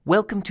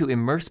Welcome to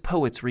Immerse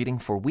Poets reading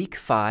for Week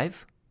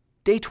 5,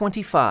 Day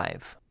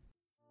 25.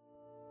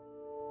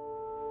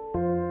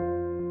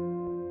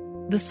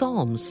 The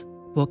Psalms,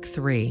 Book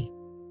 3,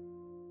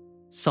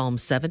 Psalm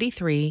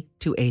 73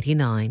 to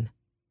 89.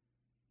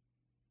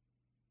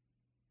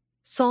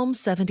 Psalm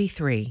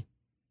 73,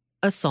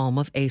 a Psalm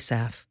of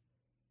Asaph.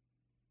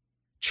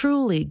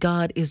 Truly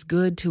God is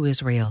good to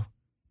Israel,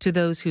 to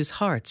those whose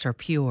hearts are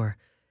pure.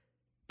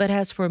 But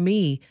as for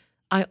me,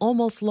 I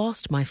almost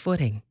lost my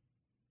footing.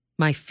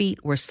 My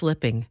feet were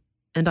slipping,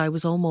 and I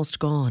was almost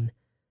gone.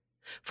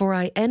 For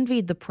I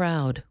envied the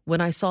proud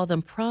when I saw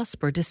them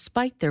prosper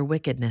despite their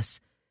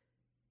wickedness.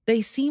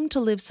 They seem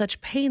to live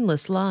such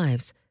painless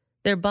lives.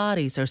 Their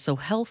bodies are so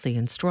healthy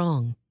and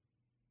strong.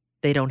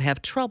 They don't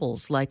have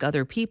troubles like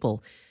other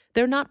people.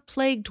 They're not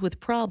plagued with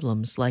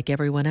problems like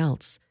everyone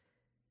else.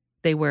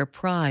 They wear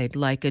pride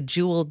like a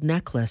jeweled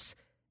necklace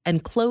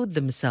and clothe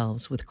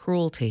themselves with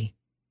cruelty.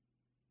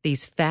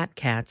 These fat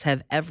cats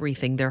have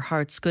everything their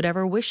hearts could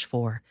ever wish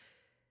for.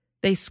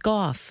 They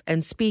scoff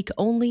and speak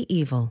only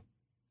evil.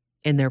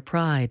 In their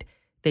pride,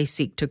 they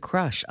seek to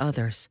crush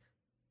others.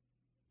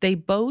 They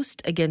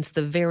boast against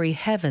the very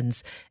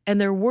heavens, and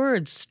their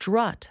words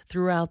strut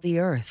throughout the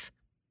earth.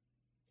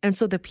 And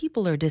so the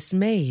people are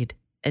dismayed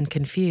and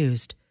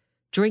confused,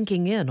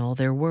 drinking in all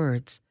their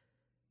words.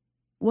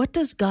 What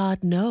does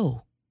God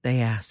know? They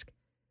ask.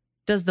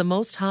 Does the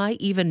Most High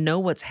even know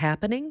what's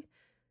happening?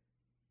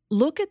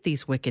 Look at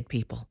these wicked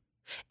people,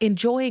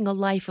 enjoying a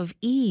life of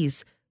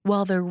ease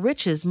while their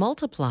riches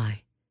multiply.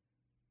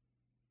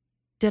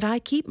 Did I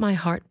keep my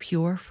heart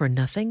pure for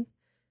nothing?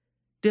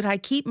 Did I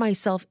keep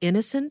myself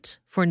innocent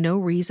for no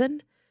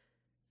reason?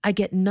 I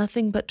get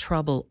nothing but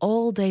trouble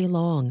all day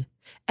long.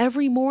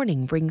 Every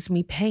morning brings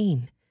me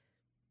pain.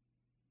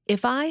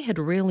 If I had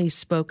really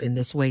spoken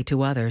this way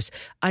to others,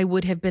 I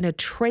would have been a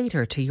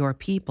traitor to your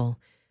people.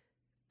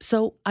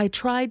 So I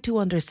tried to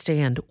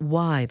understand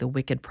why the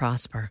wicked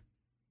prosper.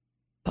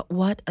 But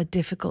what a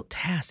difficult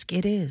task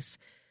it is.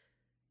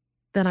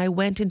 Then I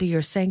went into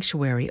your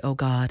sanctuary, O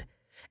God,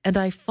 and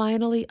I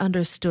finally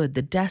understood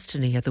the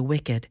destiny of the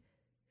wicked.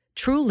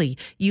 Truly,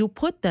 you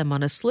put them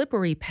on a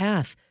slippery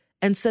path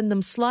and send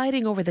them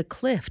sliding over the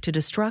cliff to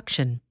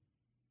destruction.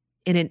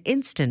 In an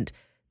instant,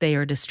 they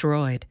are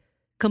destroyed,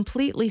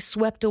 completely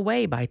swept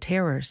away by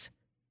terrors.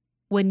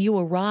 When you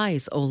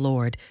arise, O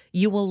Lord,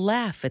 you will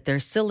laugh at their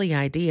silly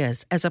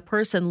ideas as a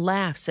person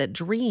laughs at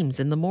dreams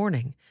in the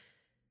morning.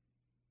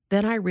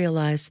 Then I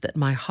realized that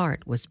my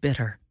heart was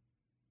bitter,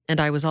 and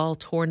I was all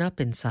torn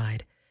up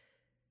inside.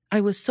 I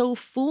was so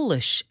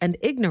foolish and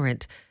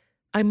ignorant,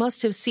 I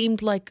must have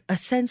seemed like a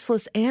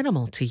senseless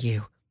animal to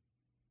you.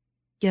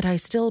 Yet I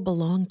still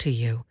belong to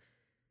you.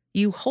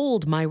 You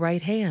hold my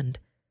right hand.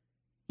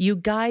 You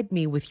guide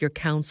me with your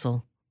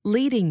counsel,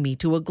 leading me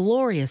to a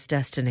glorious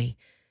destiny.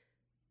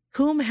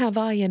 Whom have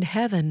I in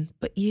heaven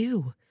but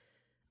you?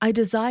 I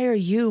desire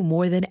you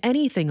more than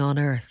anything on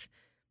earth.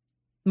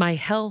 My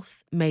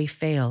health may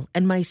fail,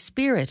 and my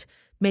spirit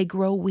may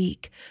grow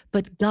weak,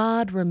 but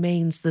God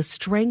remains the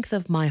strength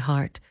of my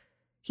heart.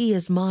 He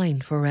is mine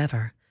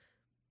forever.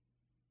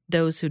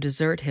 Those who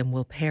desert him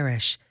will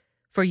perish,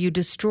 for you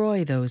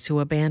destroy those who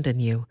abandon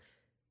you.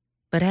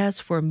 But as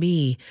for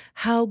me,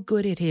 how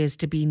good it is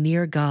to be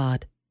near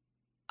God.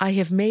 I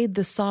have made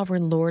the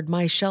sovereign Lord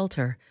my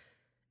shelter,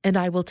 and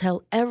I will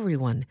tell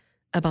everyone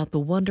about the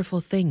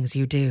wonderful things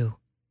you do.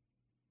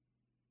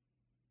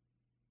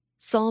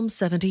 Psalm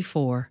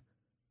 74,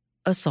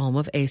 a Psalm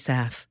of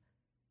Asaph.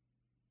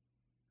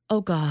 O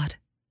God,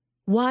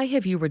 why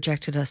have you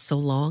rejected us so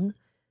long?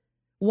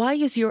 Why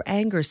is your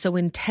anger so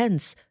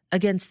intense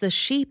against the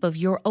sheep of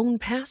your own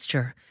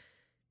pasture?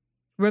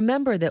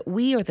 Remember that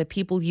we are the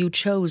people you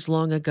chose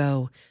long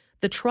ago,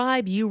 the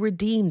tribe you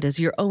redeemed as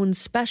your own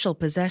special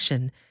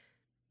possession.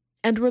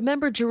 And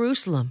remember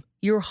Jerusalem,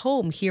 your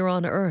home here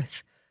on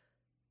earth.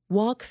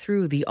 Walk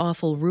through the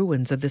awful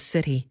ruins of the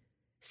city.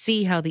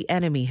 See how the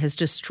enemy has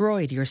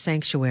destroyed your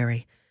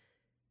sanctuary.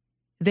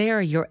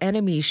 There your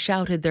enemies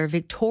shouted their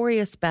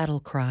victorious battle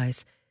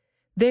cries.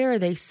 There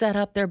they set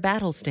up their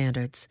battle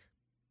standards.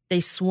 They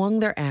swung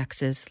their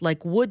axes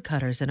like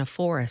woodcutters in a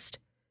forest.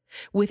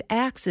 With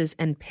axes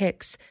and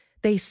picks,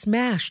 they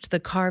smashed the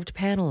carved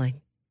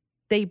paneling.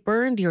 They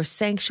burned your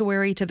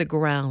sanctuary to the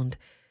ground.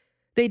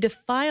 They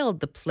defiled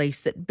the place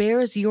that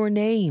bears your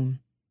name.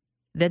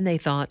 Then they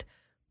thought,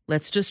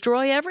 let's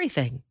destroy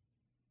everything.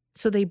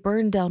 So they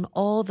burned down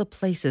all the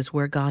places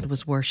where God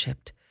was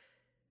worshipped.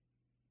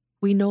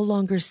 We no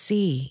longer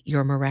see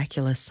your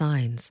miraculous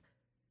signs.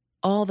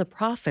 All the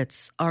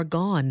prophets are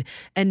gone,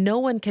 and no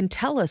one can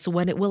tell us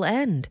when it will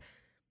end.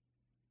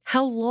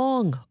 How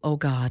long, O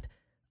God,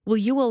 will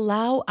you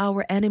allow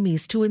our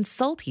enemies to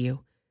insult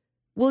you?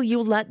 Will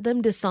you let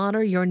them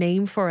dishonor your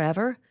name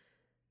forever?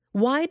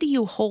 Why do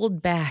you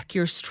hold back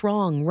your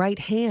strong right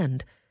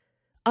hand?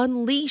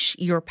 Unleash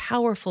your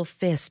powerful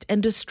fist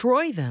and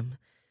destroy them.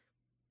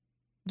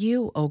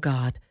 You, O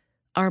God,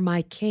 are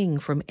my King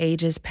from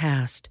ages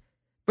past,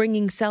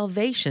 bringing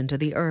salvation to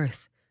the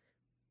earth.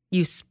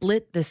 You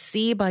split the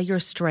sea by your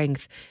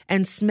strength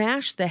and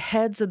smashed the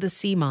heads of the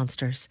sea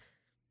monsters.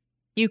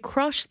 You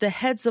crushed the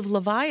heads of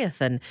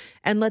Leviathan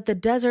and let the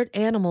desert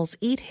animals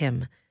eat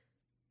him.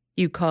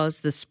 You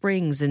caused the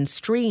springs and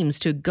streams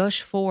to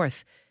gush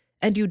forth,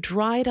 and you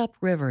dried up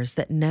rivers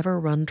that never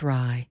run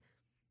dry.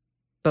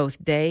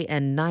 Both day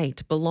and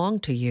night belong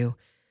to you.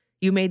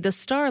 You made the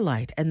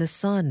starlight and the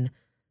sun.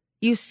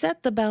 You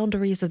set the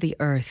boundaries of the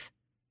earth,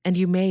 and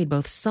you made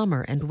both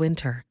summer and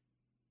winter.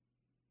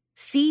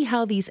 See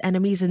how these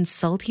enemies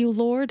insult you,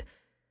 Lord?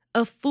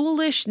 A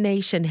foolish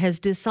nation has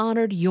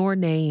dishonored your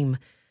name.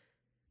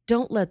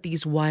 Don't let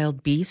these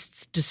wild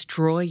beasts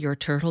destroy your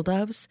turtle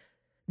doves.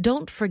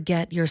 Don't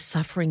forget your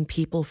suffering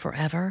people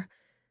forever.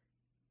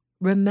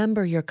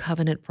 Remember your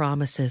covenant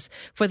promises,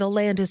 for the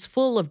land is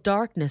full of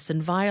darkness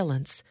and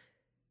violence.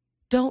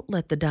 Don't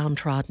let the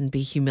downtrodden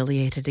be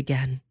humiliated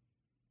again.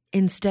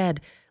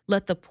 Instead,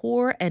 let the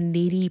poor and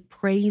needy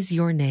praise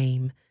your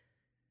name.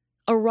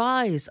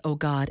 Arise, O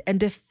God, and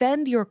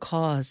defend your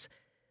cause.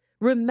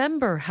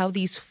 Remember how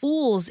these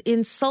fools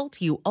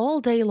insult you all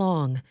day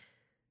long.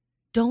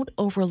 Don't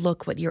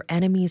overlook what your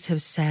enemies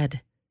have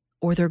said,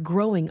 or their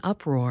growing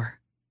uproar.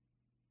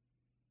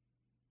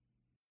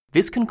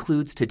 This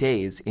concludes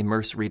today's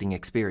Immerse Reading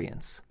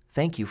Experience.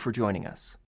 Thank you for joining us.